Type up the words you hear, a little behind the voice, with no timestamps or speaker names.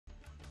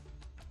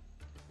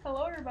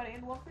Hello everybody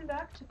and welcome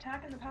back to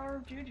Tack and the Power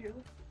of Juju.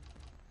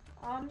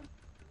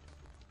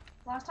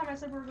 Last time I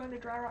said we were going to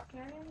Dry Rock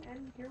Canyon,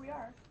 and here we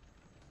are.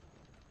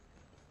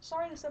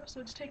 Sorry this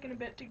episode's taken a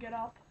bit to get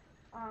up.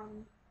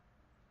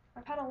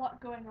 I've had a lot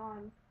going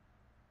on,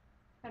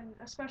 and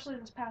especially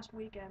this past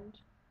weekend.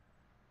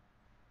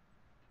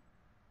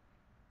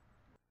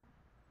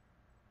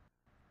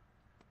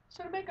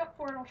 So to make up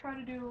for it, I'll try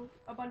to do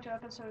a bunch of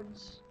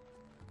episodes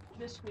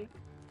this week.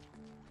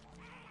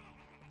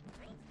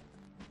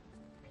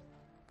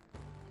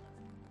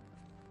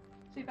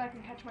 See if I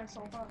can catch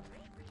myself up.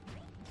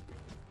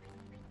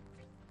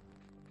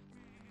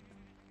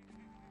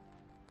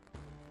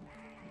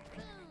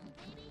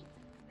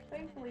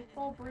 Thankfully,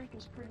 fall break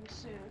is pretty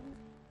soon.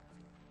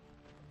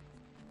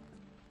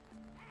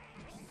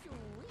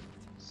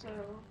 So,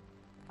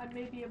 I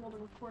may be able to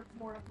record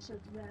more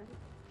episodes then.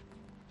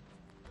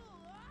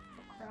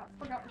 Oh crap,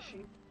 forgot the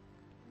sheep.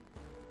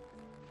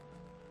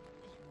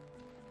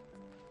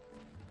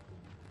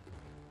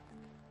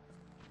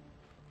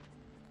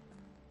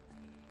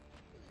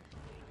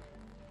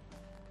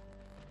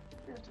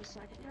 Just a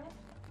second now.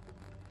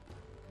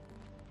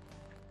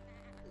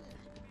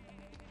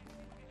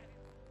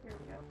 Here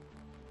we go.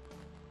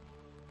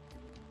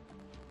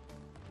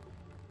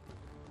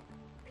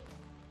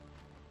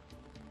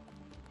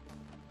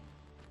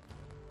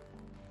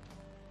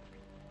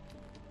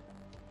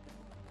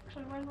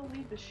 Actually, I might as well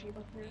leave this sheep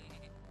up here.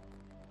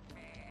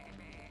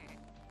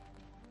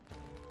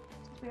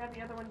 Since we have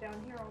the other one down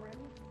here already.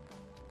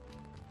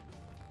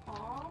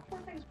 Aw, poor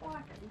thing's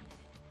blackened.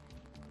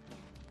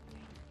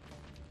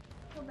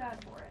 Feel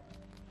bad for it.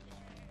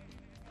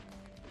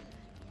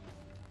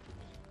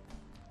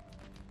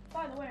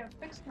 By the way, I've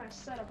fixed my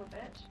setup a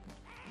bit.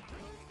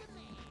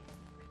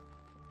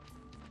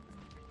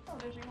 Oh,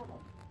 there's Yorbel.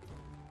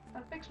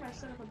 I've fixed my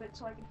setup a bit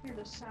so I can hear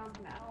the sound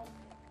now,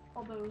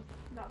 although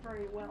not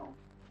very well.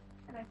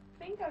 And I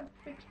think I've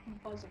fixed the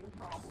buzzing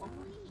problem.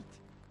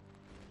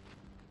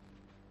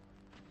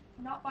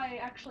 Not by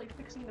actually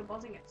fixing the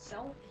buzzing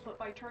itself, but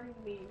by turning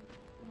the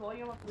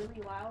volume up really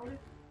loud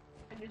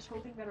and just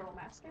hoping that it'll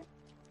mask it.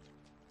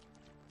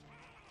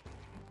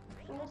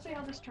 So we'll see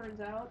how this turns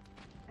out,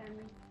 and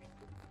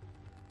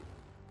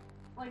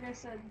like I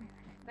said,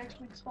 next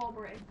week's fall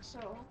break,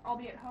 so I'll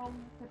be at home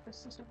with the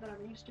system that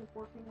I'm used to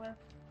working with,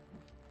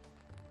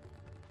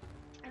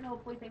 and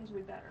hopefully things will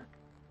be better.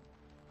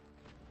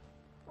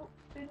 Oh,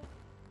 didn't.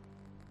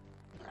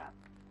 Crap.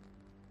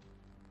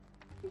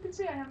 You can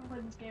see I haven't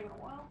played this game in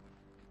a while.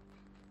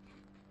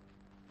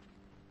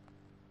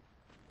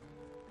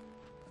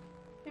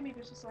 Give me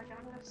just a second,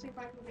 I'm gonna see if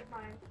I can get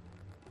my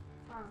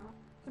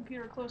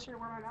computer closer to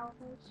where my mouth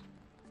is.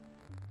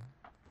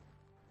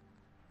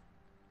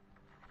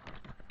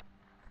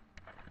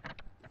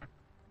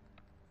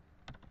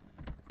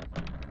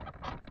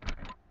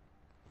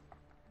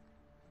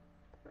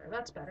 There,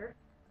 that's better.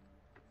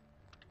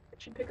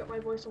 It should pick up my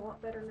voice a lot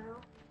better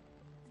now.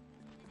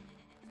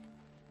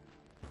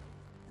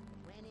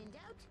 When in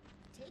doubt,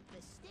 take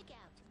the stick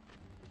out.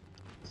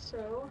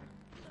 So,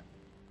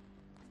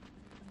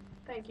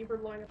 thank you for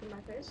blowing up in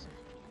my face.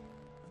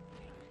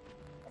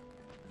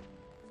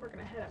 We're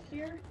gonna head up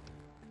here.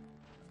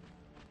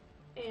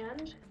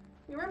 And,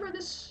 you remember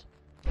this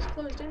was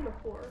closed in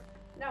before.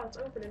 Now it's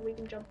open and we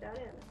can jump down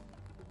in.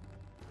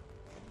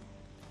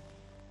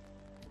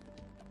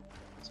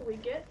 So we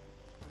get,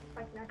 if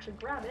I can actually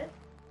grab it.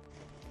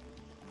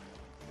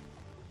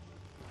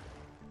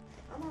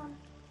 Come on.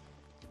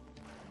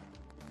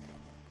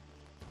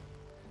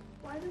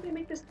 Why did they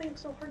make this thing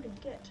so hard to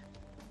get?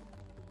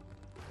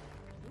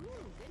 Ooh,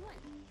 good one.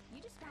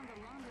 You just found a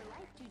longer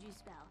life Juju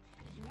spell.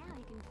 Now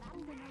you can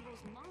battle the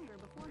Yorbels longer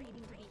before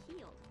needing to be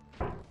healed.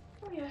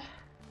 Oh yeah.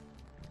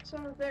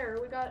 So there,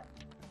 we got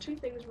two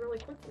things really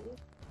quickly.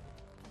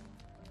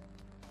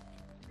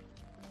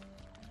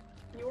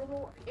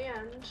 Yorbel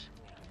and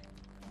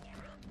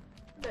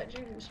that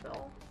Juju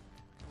spell.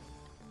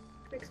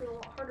 Makes it a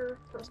lot harder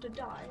for us to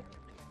die.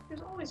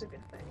 It's always a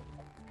good thing.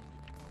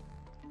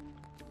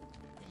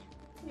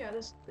 Yeah,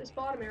 this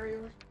bottom area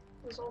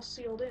was all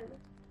sealed in.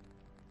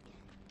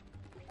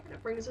 And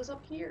it brings us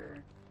up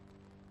here.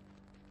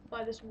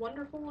 By this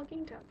wonderful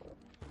looking temple.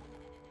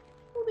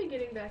 We'll be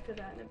getting back to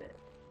that in a bit.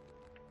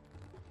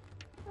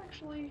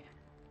 Actually,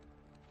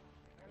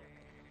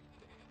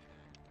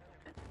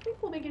 I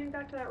think we'll be getting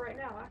back to that right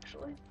now,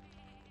 actually.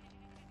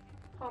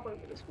 Hop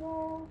over this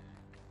wall.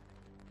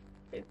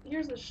 Okay,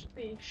 here's the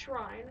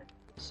shrine.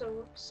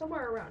 So,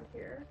 somewhere around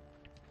here,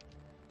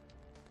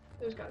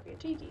 there's gotta be a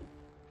tiki.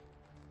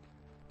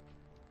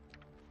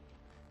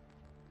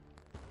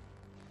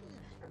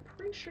 I'm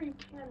pretty sure you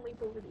can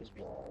leap over these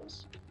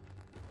walls.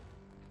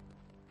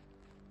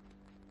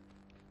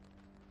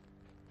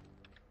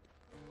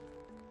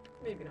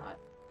 Maybe not.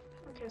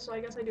 Okay, so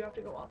I guess I do have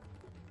to go up.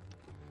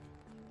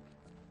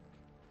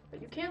 But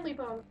you can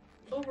leap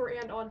over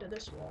and onto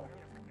this wall.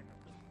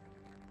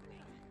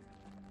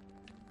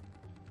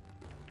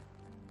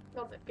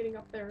 Not that getting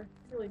up there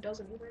really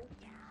does anything.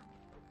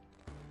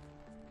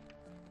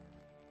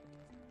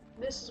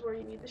 This is where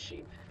you need the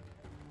sheep.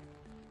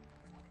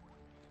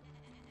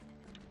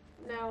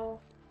 Now,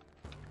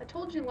 I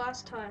told you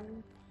last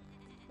time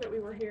that we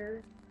were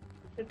here,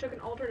 it took an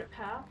alternate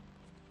path.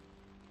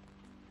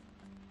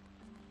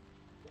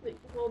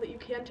 That you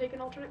can take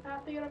an alternate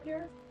path to get up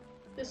here.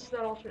 This is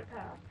that alternate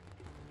path.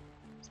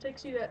 This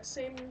takes you that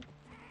same...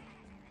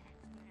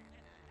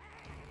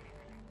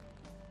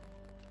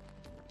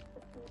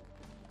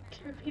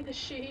 Give me the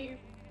sheep.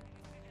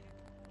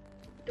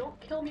 Don't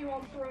kill me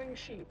while I'm throwing a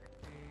sheep.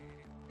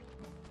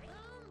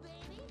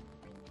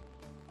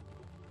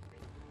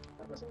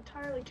 That was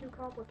entirely too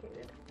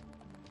complicated.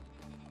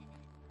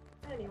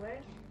 Anyway,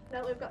 now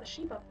that we've got the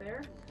sheep up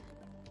there,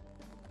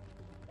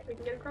 we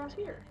can get across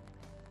here.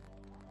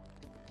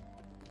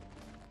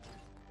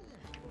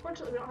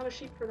 Unfortunately, we don't have a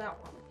sheep for that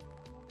one.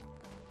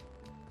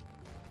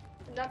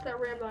 And that's that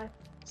ram that I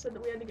said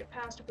that we had to get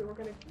past if we were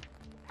gonna...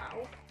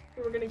 Ow. If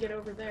we were gonna get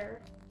over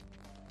there.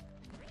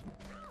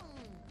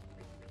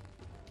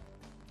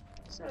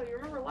 So, you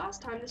remember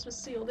last time this was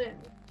sealed in.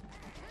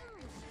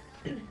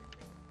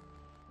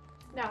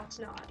 Now it's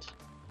not.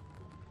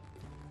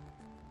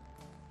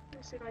 Let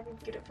me see if I can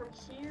get it from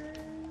here.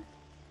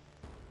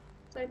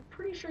 So I'm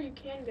pretty sure you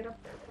can get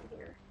up there from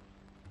here.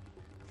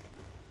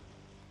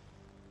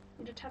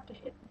 You just have to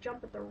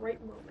jump at the right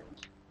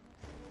moment.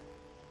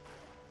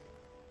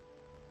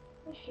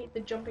 I hate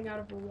the jumping out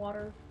of the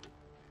water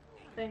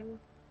thing.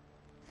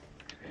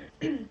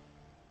 I'm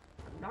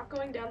not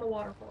going down the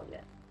waterfall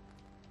yet.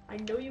 I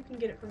know you can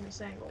get it from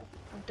this angle.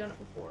 I've done it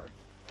before.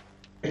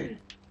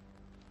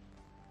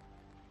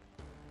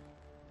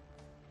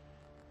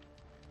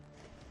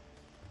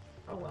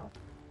 Oh well.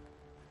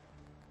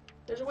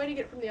 There's a way to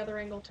get it from the other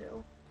angle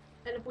too.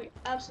 And if we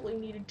absolutely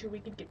needed to, we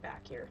could get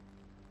back here.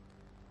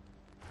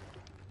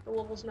 The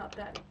level's not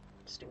that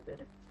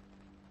stupid.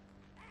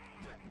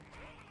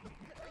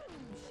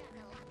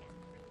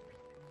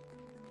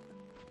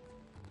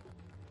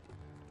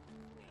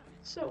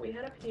 So we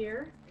head up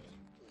here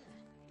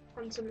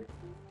on some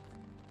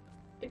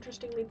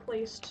interestingly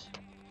placed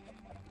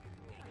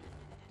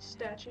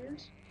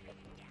statues.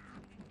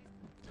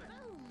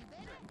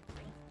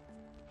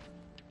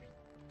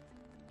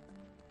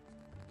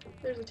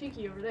 There's a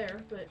tiki over there,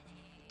 but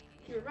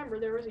if you remember,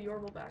 there was a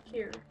Yorbel back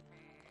here.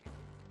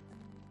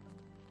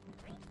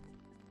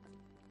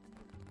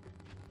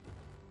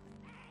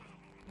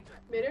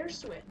 Mid-air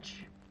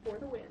switch for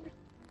the win.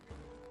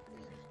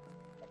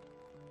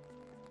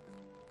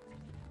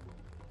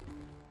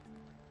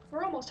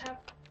 We're almost half,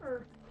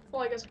 or,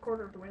 well, I guess a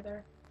quarter of the way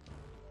there.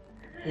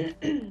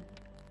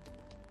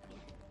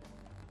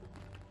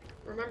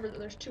 Remember that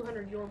there's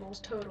 200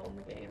 Yorbels total in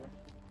the game.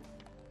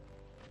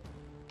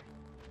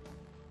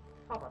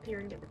 Hop up here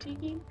and get the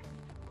tiki.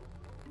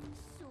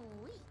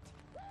 Sweet.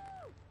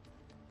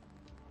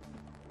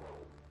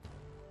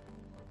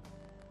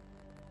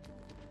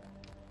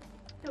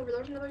 Over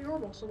there's another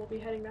Yorbel, so we'll be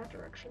heading that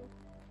direction.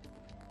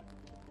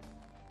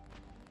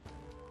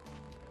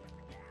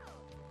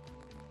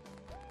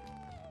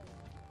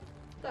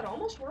 That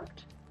almost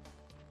worked.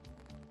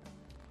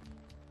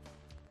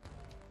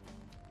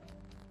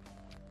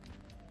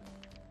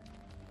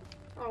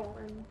 Oh,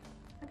 and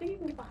I think you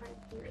can get behind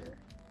here.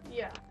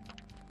 Yeah.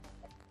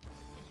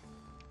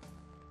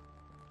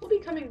 We'll be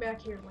coming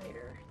back here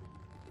later.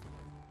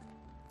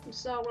 You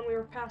saw when we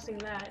were passing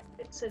that,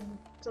 it said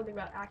something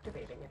about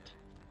activating it.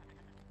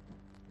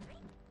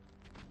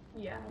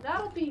 Yeah,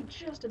 that'll be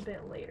just a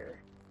bit later.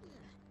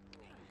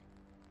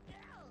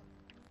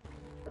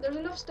 But there's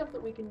enough stuff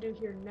that we can do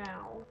here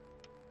now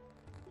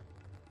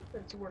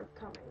that's worth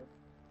coming.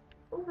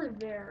 Over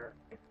there,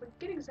 I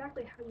forget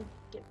exactly how you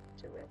get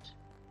to it.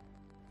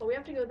 But we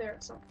have to go there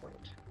at some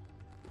point.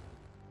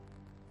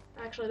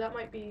 Actually, that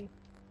might be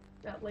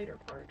that later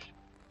part.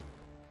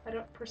 I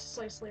don't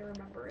precisely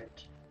remember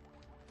it.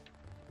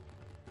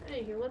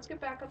 Anywho, let's get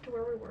back up to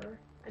where we were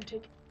and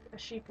take a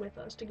sheep with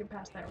us to get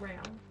past that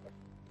ram.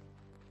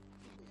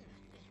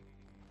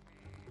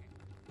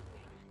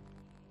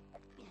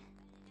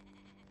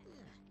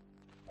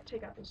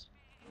 Take out this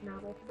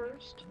Yorbel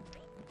first.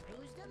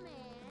 Who's the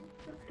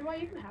man? Do I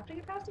even have to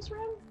get past this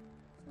ram?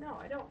 No,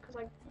 I don't, because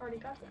I already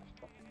got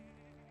that.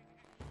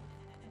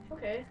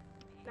 Okay,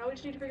 now we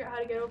just need to figure out how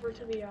to get over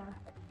to the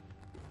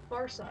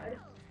far side.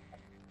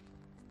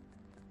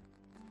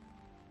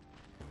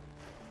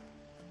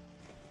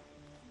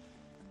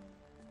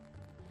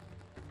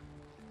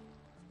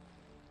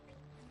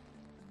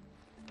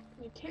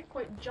 You can't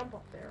quite jump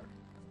up there,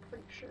 I'm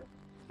pretty sure.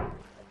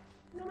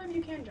 No, maybe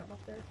you can jump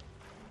up there.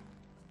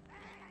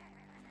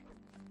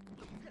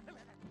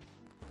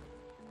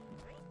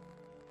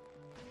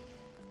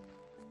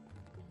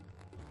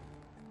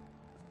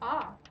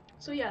 Ah,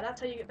 so yeah,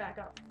 that's how you get back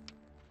up.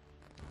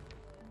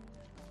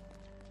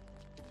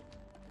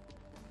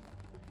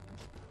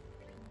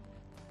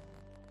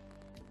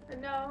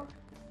 And now,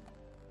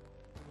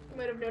 you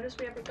might have noticed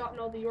we haven't gotten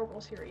all the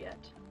Yorbels here yet.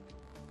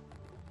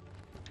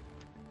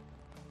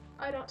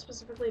 I don't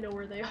specifically know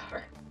where they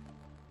are.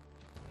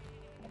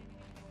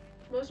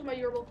 Most of my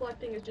Yorbel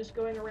collecting is just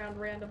going around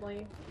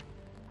randomly,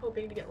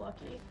 hoping to get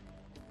lucky.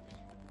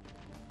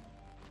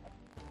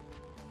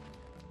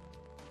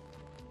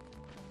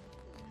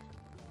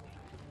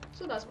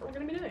 So that's what we're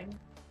gonna be doing.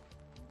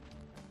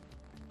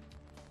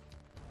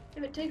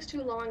 If it takes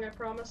too long, I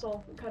promise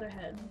I'll cut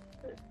ahead.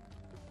 But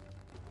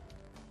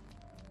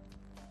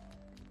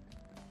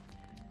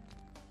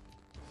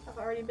I've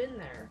already been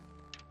there.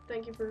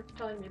 Thank you for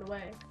telling me the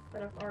way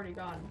that I've already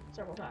gone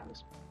several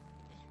times.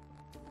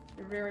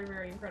 You're very,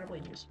 very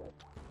incredibly useful.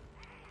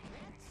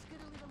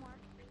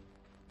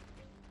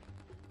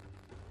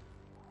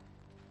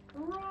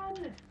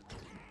 Run!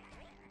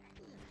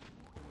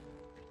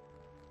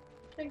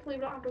 Thankfully,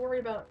 we don't have to worry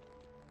about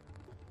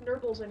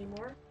Yorbels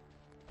anymore.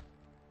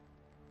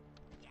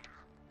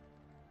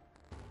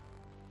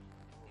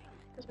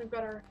 Because we've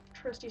got our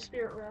trusty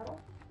spirit rattle.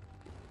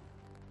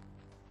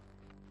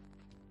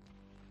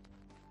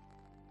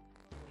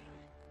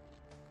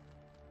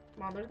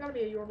 Come on, there's gotta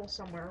be a Yorbel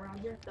somewhere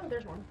around here. Oh,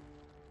 there's one.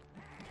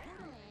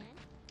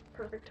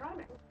 Perfect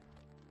timing.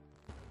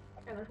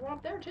 And there's one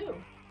up there too.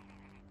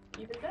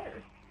 Even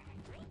better.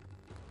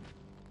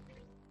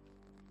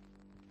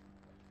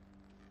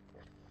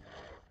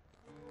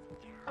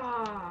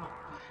 Ah,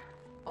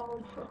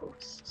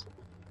 almost.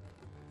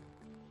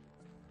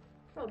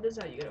 Oh, this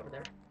is how you get over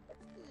there.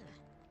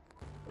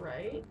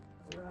 Right,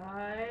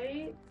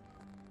 right.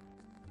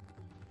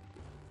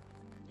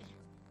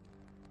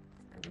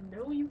 I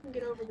know you can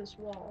get over this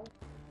wall.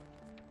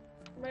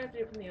 I might have to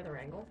do it from the other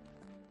angle.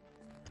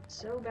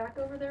 So back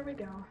over there we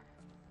go.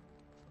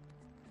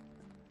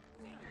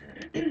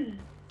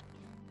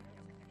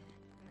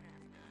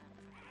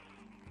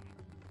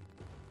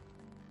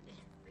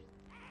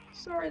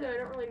 Sorry that I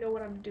don't really know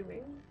what I'm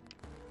doing.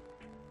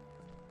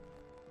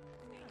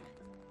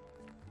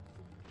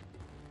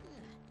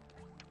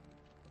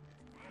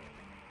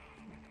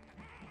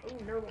 Oh,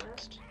 Yorbel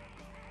nest.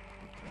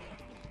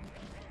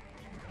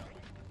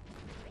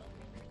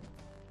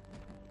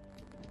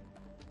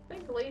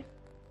 Thankfully,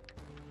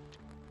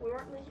 we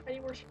aren't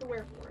any worse for the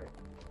wear for it.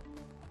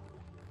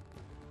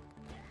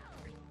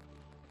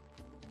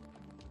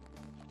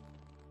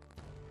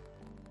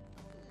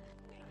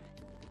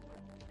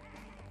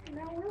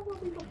 Now, where were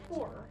we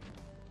before?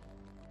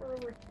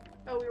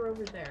 Oh, we were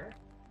over there.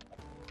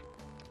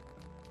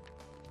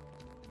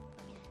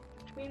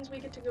 Which means we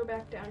get to go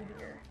back down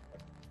here.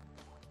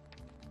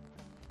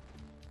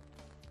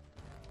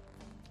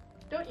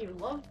 Don't you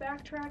love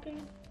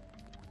backtracking?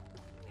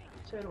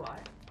 So do I.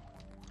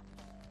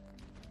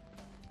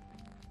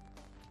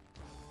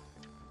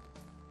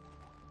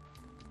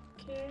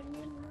 Can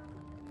you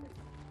run?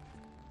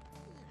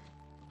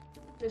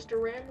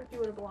 Mr. Ram, if you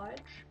would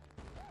oblige.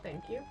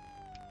 Thank you.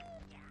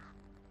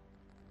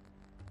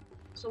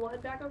 So we'll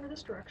head back over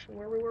this direction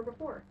where we were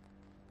before.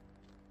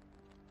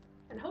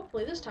 And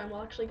hopefully this time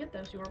we'll actually get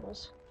those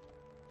Yorbels.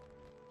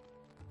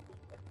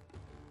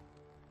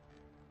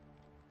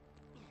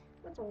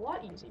 That's a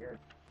lot easier.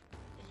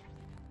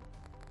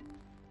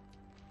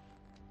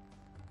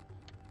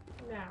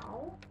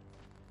 Now...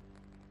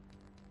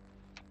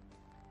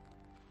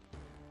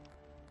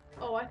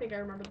 Oh, I think I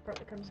remember the part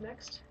that comes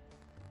next.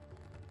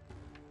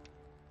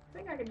 I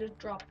think I can just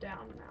drop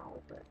down now,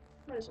 but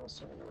might as well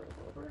swing the rope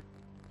over.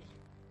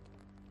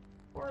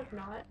 Or if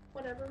not,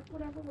 whatever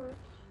works.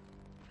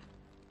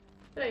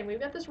 But anyway,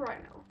 we've got this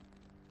rhino.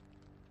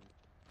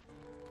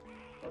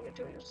 We'll get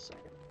to it in just a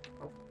second.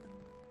 Oh.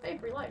 Hey,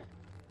 free life.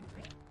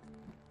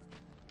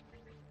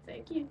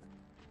 Thank you.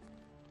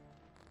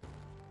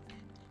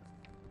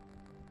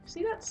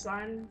 See that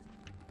sign?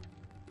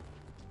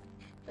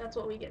 That's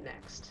what we get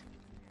next.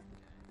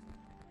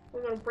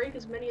 We're gonna break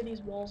as many of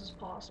these walls as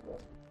possible.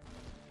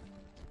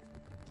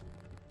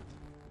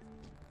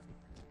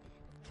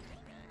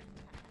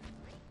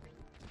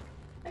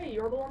 Hey,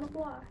 Yorbel on the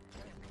fly.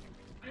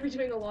 I'm gonna be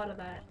doing a lot of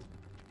that.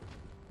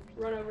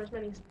 Run over as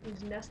many of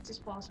these nests as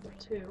possible,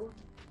 too.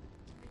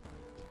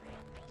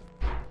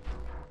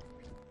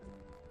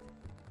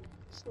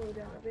 Slow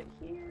down a bit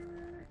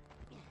here.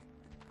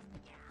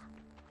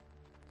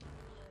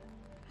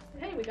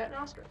 Hey, we got an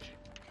ostrich.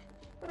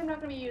 But I'm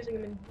not gonna be using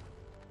him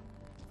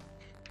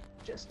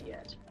just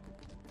yet.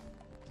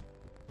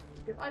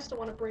 Because I still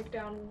want to break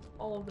down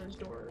all of those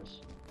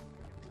doors.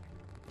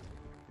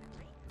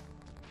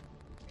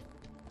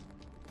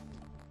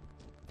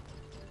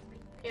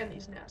 And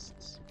these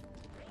nests.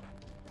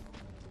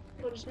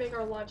 It'll just make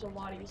our lives a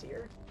lot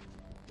easier.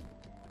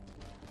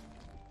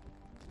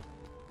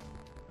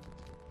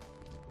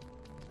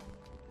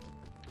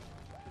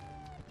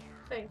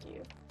 Thank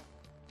you.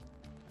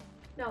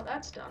 Now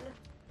that's done,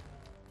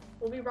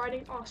 we'll be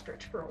riding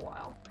ostrich for a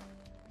while.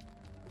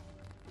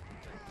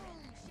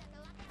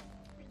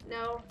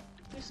 Now,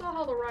 you saw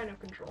how the rhino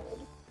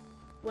controlled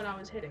when I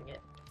was hitting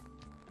it.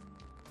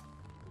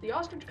 The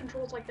ostrich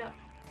controls like that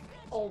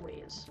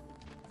always.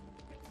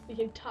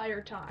 The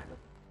entire time.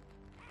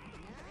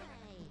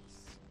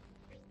 Nice.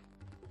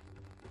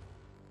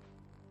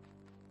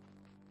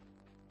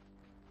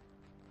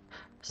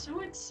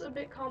 So it's a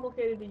bit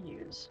complicated to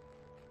use.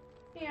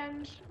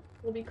 And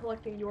we'll be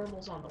collecting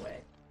Yorbels on the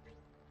way.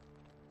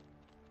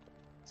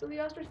 So the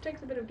ostrich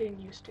takes a bit of getting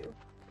used to.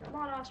 Come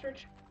on,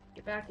 ostrich.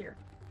 Get back here.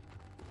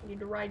 I need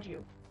to ride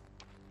you.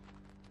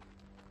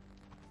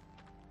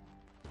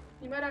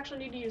 You might actually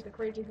need to use the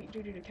crazy feet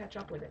Juju to catch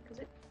up with it,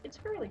 because it's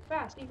fairly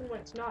fast, even when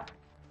it's not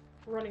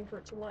running for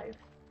its life.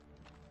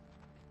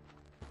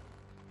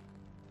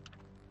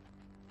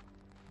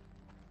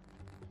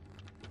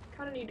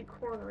 Kinda need to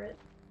corner it.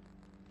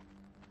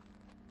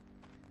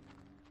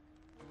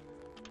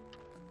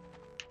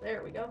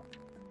 There we go.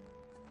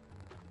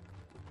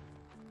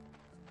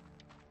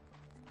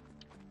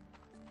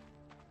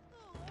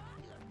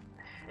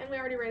 And we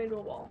already ran into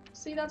a wall.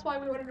 See, that's why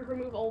we wanted to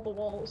remove all the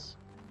walls.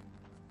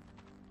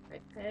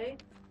 Right, hey.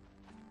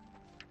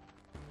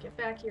 Get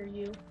back here,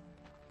 you.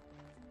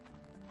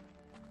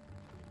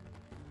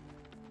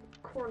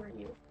 Corner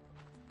you.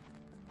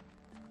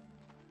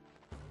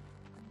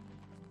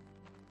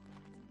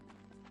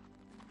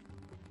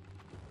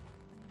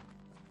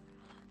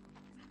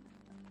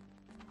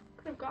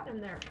 Could have gotten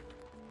him there.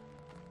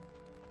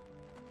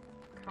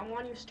 Come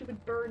on, you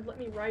stupid bird, let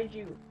me ride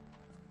you.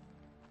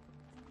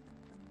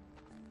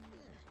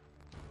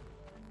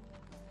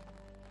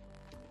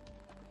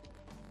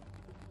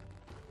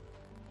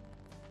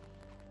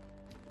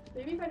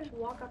 Maybe if I just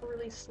walk up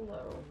really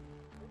slow.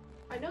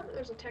 I know that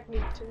there's a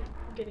technique to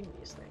getting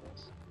these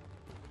things.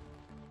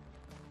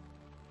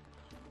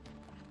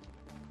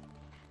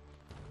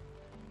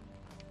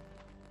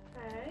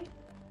 Okay.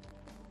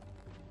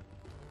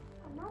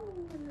 I'm not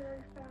moving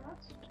very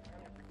fast.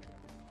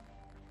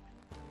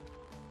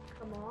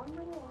 Come on,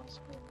 little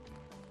ostrich.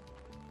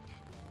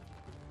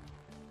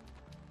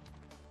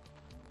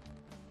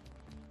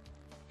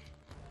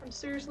 I'm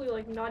seriously,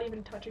 like, not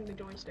even touching the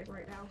joystick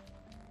right now.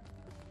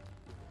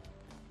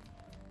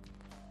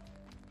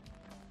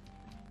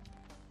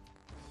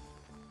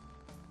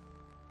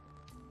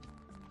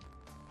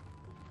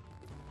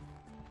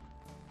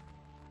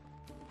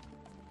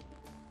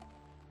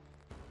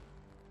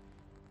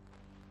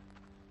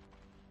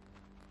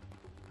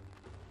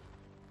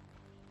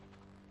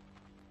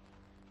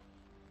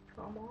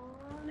 Come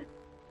on.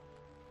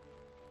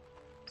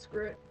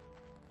 Screw it.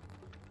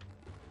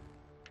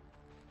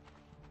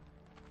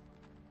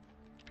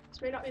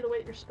 This may not be the way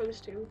that you're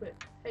supposed to, but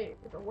hey,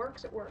 if it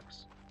works, it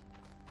works.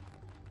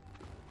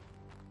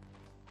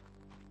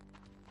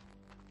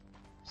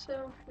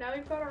 So, now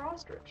we've got our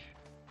ostrich.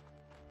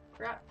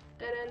 Crap,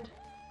 dead end.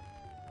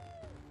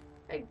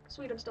 Hey,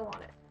 sweet, I'm still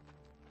on it.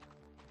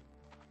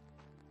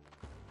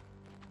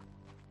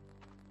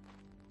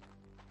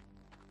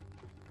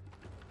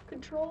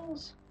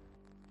 Controls.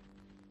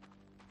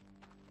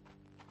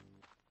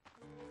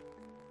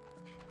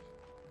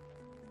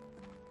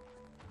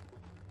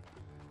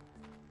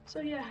 So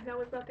yeah, now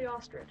we've got the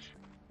ostrich.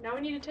 Now we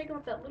need to take him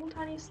up that little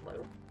tiny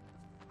slope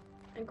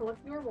and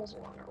collect Yorbels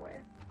along our way.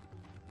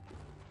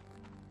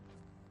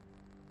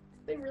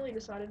 They really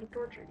decided to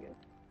torture you.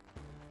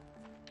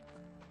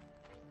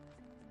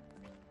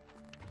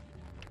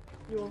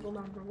 Yorbel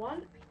number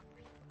 1.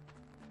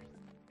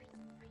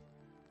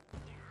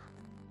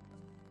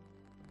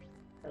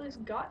 At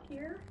least got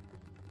here.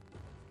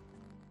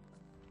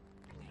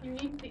 You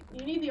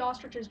need the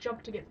ostrich's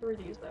jump to get through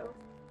these though.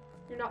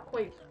 You're not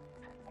quite.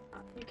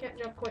 You can't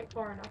jump quite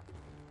far enough.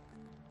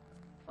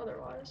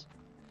 Otherwise.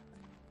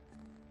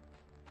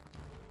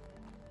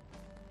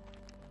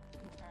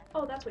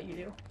 Oh, that's what you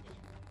do.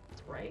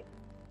 That's right.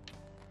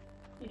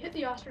 You hit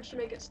the ostrich to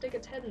make it stick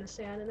its head in the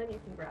sand, and then you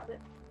can grab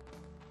it.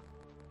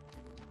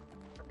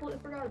 Completely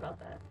forgot about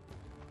that.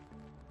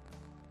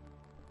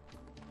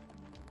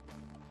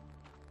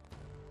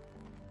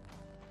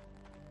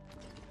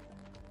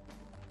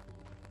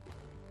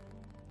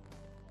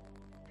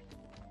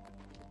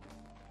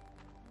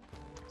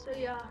 So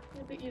yeah,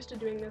 you'll get used to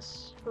doing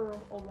this for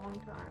a long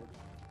time.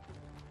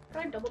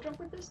 Can I double jump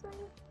with this thing?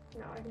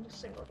 No, I can just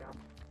single jump.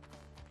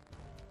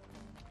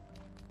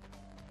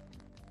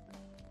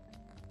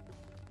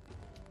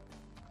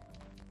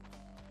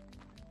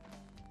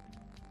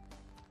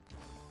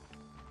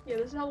 Yeah,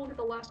 this is how we'll get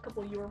the last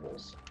couple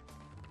Yorbels.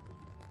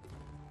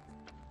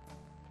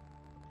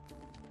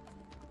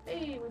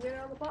 Hey, we made it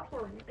on the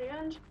platform,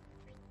 and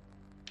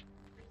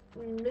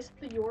we missed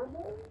the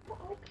Yorbel?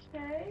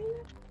 Okay.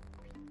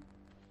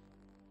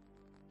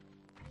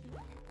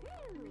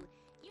 Woohoo!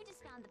 You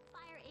just found the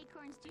Fire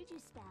Acorn's Juju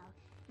spell.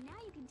 Now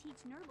you can teach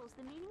Yorbels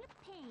the meaning of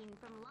pain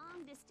from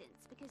long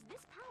distance, because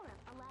this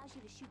power-up allows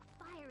you to shoot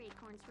fire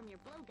acorns from your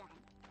blowgun.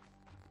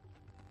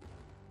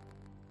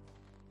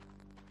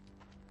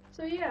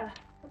 So yeah,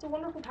 that's a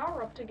wonderful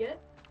power-up to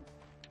get,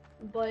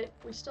 but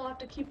we still have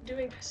to keep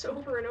doing this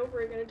over and over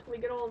again until we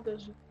get all of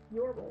those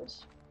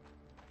Yorbels.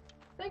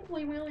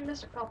 Thankfully, we only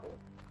missed a couple.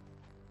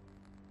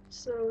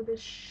 So this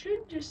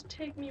should just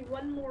take me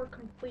one more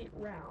complete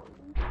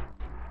round.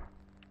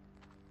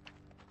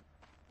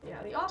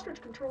 Yeah, the ostrich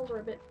controls are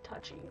a bit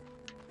touchy.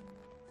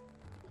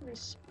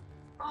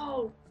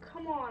 Oh,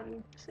 come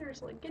on.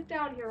 Seriously, get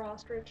down here,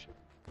 ostrich.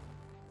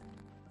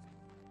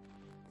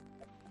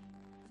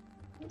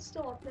 It's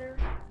still up there.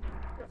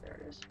 Oh, there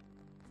it is.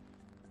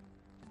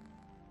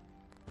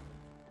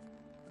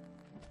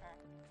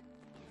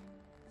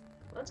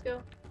 Let's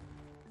go.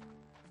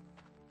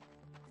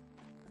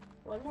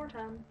 One more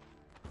time.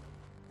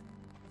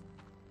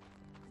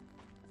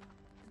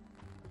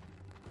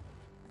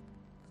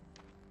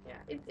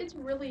 it's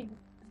really,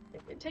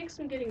 it takes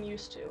some getting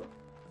used to.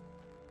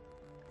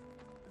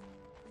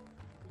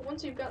 But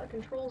once you've got the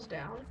controls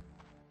down,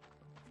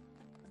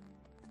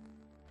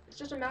 it's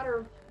just a matter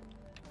of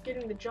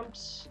getting the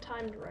jumps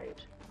timed right.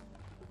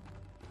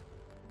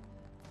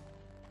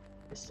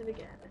 Missed it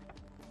again.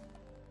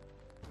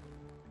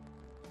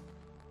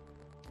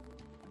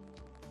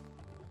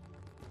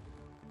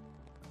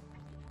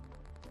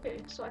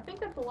 Okay, so I think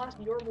that's the last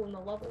Yorbel in the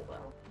level,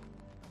 though.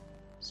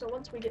 So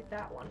once we get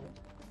that one,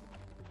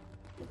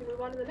 we can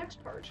move on to the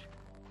next part.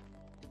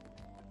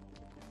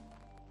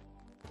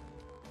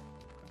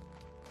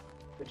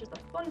 Which is the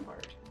fun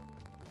part.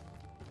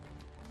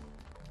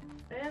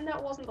 And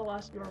that wasn't the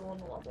last Yorbel in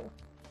the level.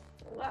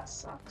 Well, that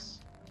sucks.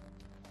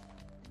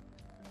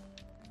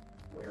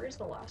 Where is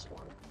the last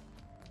one?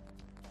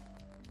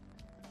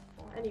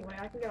 Well, anyway,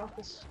 I can get off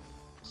this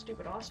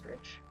stupid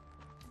ostrich.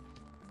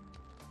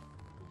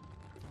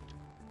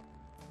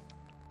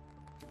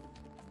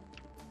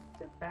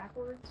 Is it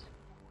backwards?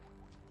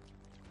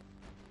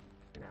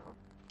 No.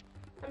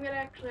 I'm gonna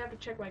actually have to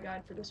check my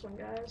guide for this one,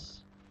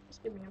 guys.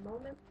 Just give me a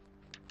moment.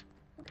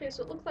 Okay,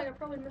 so it looks like I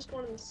probably missed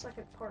one in the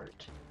second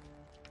part.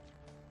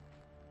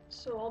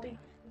 So I'll be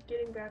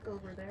getting back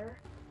over there.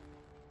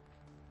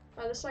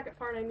 By the second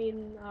part, I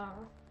mean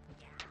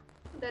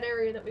that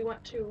area that we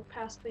went to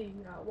past the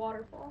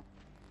waterfall.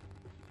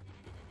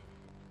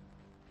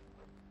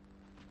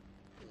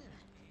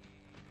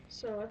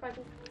 So if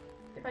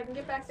I can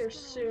get back there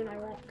soon, I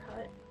won't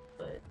cut.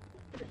 But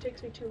if it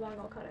takes me too long,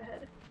 I'll cut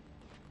ahead.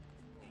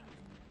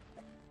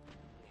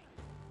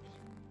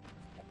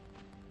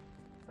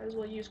 Might as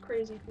well use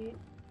Crazy Feet.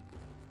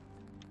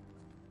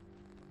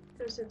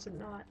 There's since and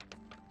not.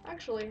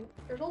 Actually,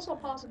 there's also a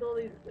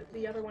possibility that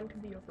the other one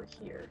could be over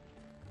here.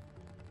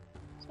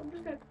 So I'm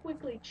just gonna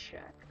quickly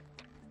check.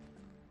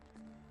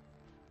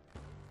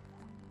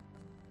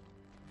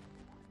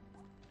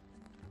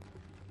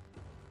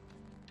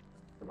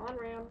 Come on,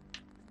 Ram.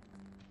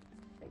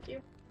 Thank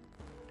you.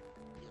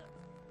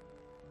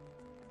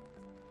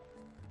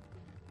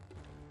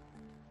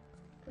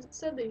 Because it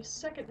said the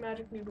second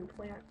magic Nubu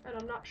plant, and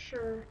I'm not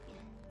sure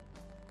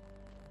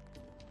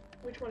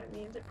which one it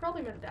means. It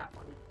probably meant that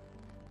one.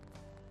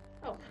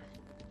 Oh,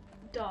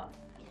 duh.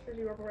 There's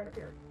a Yorbel right up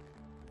here.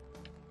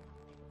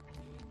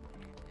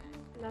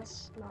 And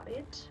that's not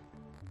it.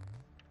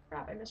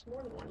 Crap, I missed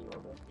more than one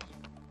Yorbel.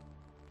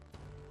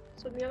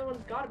 So the other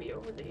one's gotta be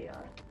over the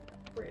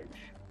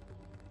bridge.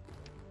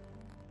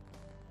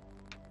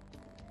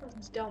 Unless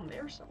it's down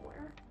there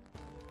somewhere.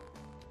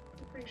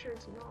 I'm pretty sure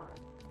it's not.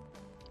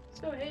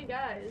 So hey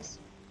guys.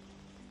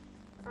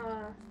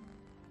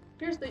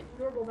 Here's the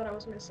Yorbel that I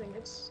was missing.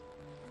 It's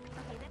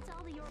Okay, that's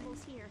all the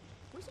Yorbels here.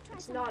 We should try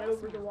It's something not else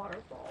over now. the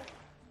waterfall.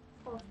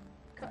 I'll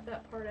cut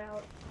that part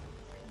out.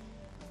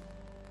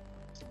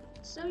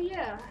 So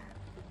yeah,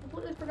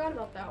 completely forgot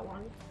about that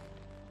one.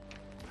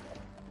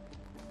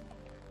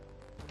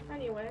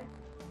 Anyway,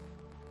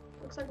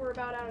 looks like we're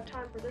about out of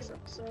time for this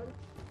episode.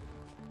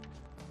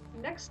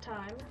 Next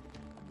time,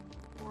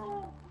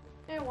 well,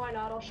 and why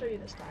not, I'll show you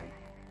this time.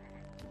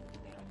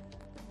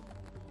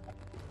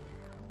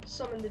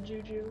 Summon the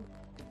Juju,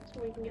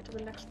 so we can get to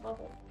the next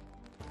level.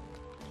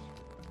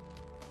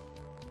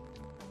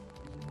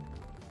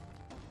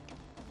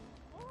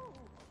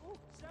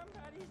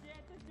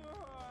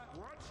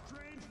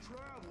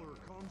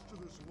 To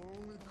this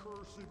lonely,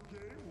 cursed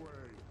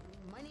gateway.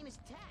 My name is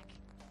Tack.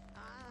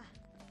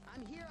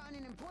 I'm here on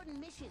an important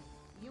mission.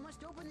 You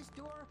must open this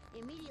door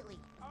immediately.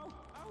 Oh,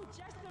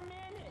 just a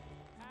minute.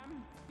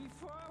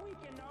 Before we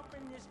can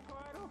open this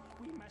portal,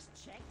 we must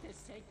check the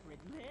sacred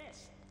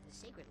list. The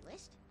sacred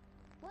list?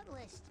 What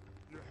list?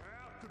 You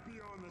have to be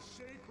on the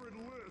sacred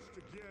list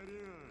to get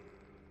in.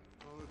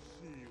 Let's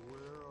see,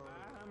 where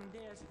are...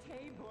 There's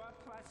Tabor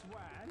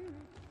 +1.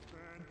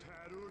 And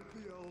Taduk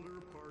the Elder,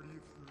 party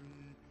of 3.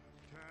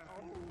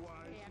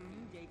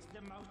 Captain dates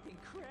the most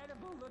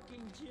incredible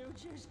looking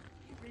Jujus.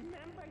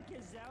 Remember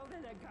Gazelda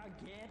the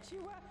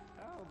Gargantua?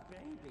 Oh,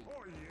 baby.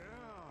 Oh,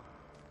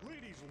 yeah.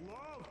 Ladies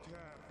love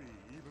Taffy,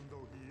 even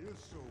though he is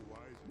so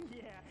wise.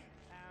 Yeah.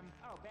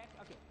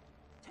 Okay.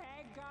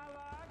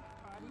 Tagalog,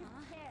 party of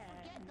 10.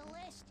 Forget the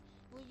list.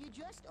 Will you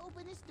just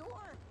open this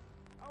door?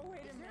 Oh,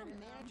 wait a Is there a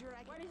minute. manager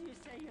I can... What did you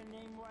say your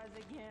name was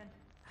again?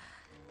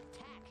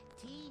 Tack.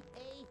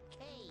 T-A-K.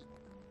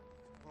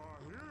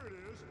 Here it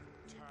is.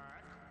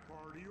 Tack,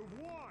 party of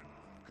 1.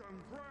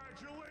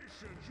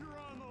 Congratulations, you're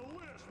on the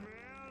list,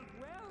 man.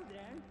 Well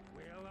then,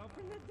 we'll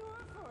open the door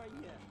for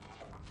you.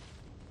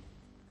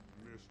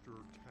 Mr.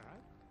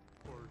 Tack,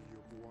 party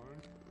of 1.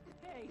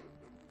 Hey,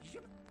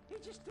 he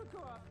just took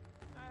off.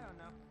 I don't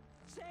know.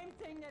 Same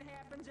thing that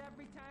happens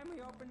every time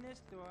we open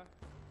this door.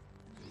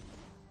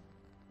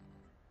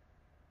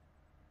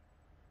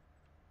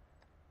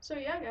 So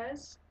yeah,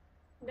 guys,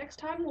 next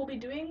time we'll be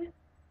doing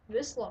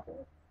this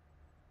level.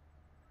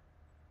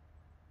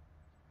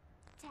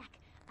 Tack,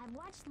 I've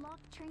watched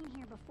locked train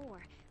here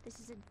before. This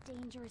is a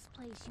dangerous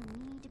place. You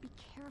need to be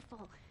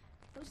careful.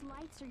 Those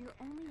lights are your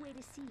only way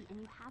to see, and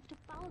you have to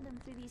follow them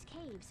through these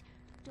caves.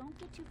 Don't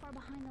get too far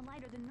behind the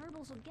light or the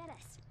Yorbels will get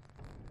us.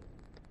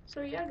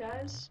 So yeah,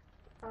 guys,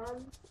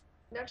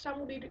 next time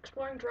we'll be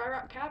exploring Dry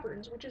Rock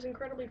Caverns, which is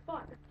incredibly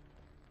fun.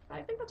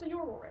 I think that's a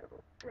Yorbel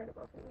right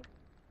above me.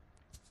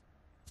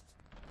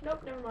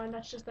 Nope, never mind,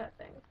 that's just that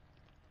thing.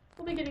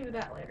 We'll be getting to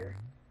that later.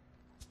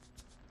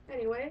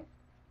 Anyway,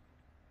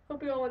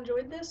 hope you all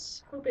enjoyed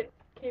this, hope it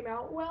came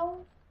out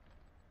well,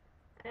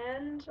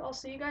 and I'll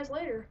see you guys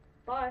later.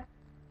 Bye.